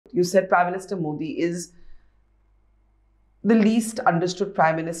You said Prime Minister Modi is the least understood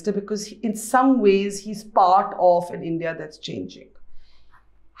Prime Minister because in some ways he's part of an India that's changing.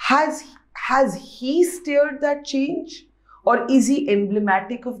 Has he steered that change, or is he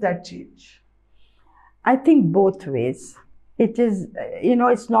emblematic of that change? I think both ways. It is,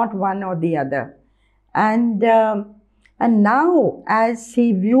 it's not one or the other. And now, as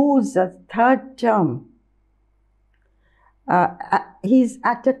he views a third term, he's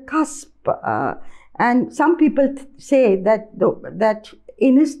at a cusp. And some people say that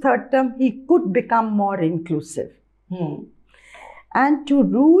in his third term, he could become more inclusive. And to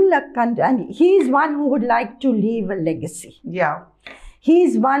rule a country, and he's one who would like to leave a legacy. Yeah.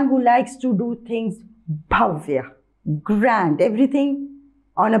 He's one who likes to do things bhavya, grand, everything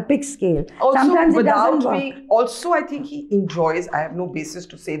on a big scale. Sometimes it doesn't work. Also, I think he enjoys, I have no basis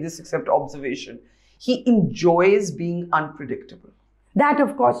to say this except observation, he enjoys being unpredictable. That,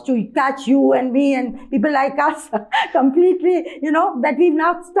 of course, to catch you and me and people like us completely, that we've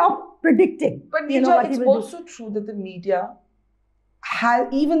now stopped predicting. But Neerja, it's also true that the media,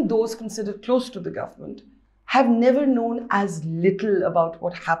 even those considered close to the government, have never known as little about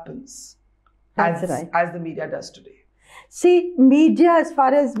what happens as the media does today. See, media, as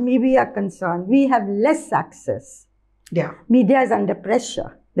far as we are concerned, we have less access. Yeah. Media is under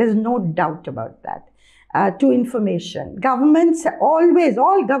pressure. There's no doubt about that. To information. Governments always,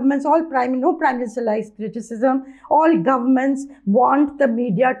 no prime minister likes criticism. All governments want the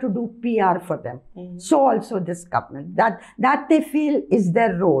media to do PR for them. So also this government, that they feel is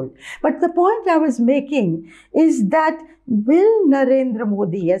their role. But the point I was making is that will Narendra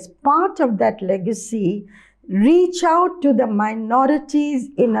Modi, as part of that legacy, reach out to the minorities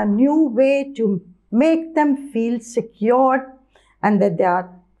in a new way to make them feel secure and that they are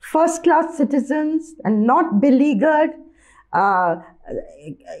first-class citizens and not beleaguered? Can,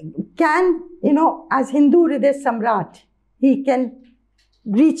 as Hindu Hridya Samrat, he can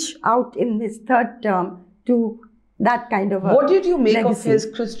reach out in his third term to that kind of a What did you make legacy. of his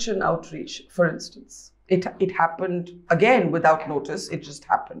Christian outreach, for instance? It happened, again, without notice. It just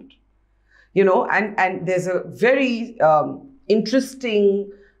happened. And there's a very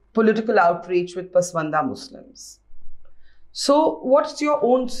interesting political outreach with Paswanda Muslims. So what's your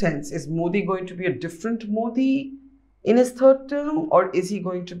own sense? Is Modi going to be a different Modi in his third term, or is he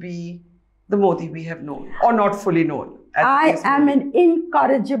going to be the Modi we have known or not fully known? I am an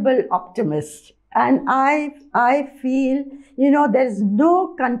incorrigible optimist, and I feel, there is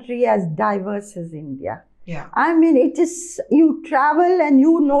no country as diverse as India. Yeah. I mean, it is, you travel and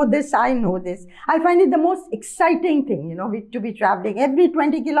you know this, I know this. I find it the most exciting thing, to be traveling. Every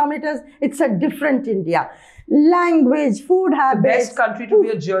 20 kilometers, it's a different India. Language, food habits. The best country to be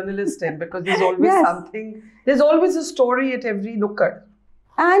a journalist in, because there's always something, there's always a story at every nukkad.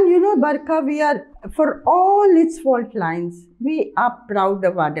 And Barkha, we are, for all its fault lines, we are proud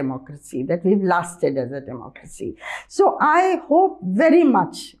of our democracy, that we've lasted as a democracy. So I hope very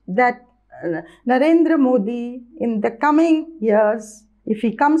much that Narendra Modi, in the coming years, if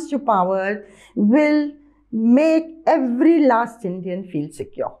he comes to power, will make every last Indian feel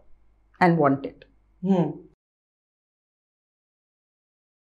secure and wanted.